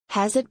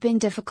Has it been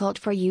difficult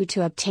for you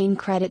to obtain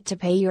credit to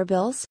pay your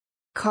bills?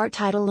 Car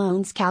Title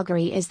Loans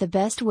Calgary is the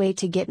best way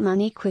to get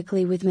money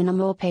quickly with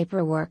minimal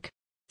paperwork.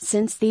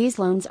 Since these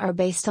loans are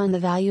based on the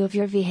value of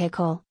your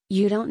vehicle,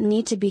 you don't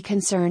need to be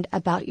concerned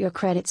about your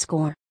credit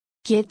score.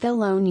 Get the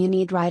loan you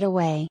need right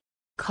away.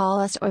 Call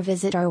us or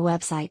visit our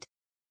website.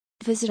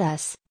 Visit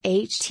us,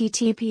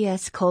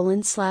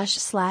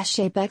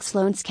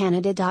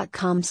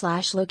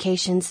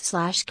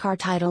 https://apexloanscanada.com/locations/car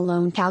title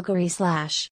loan Calgary/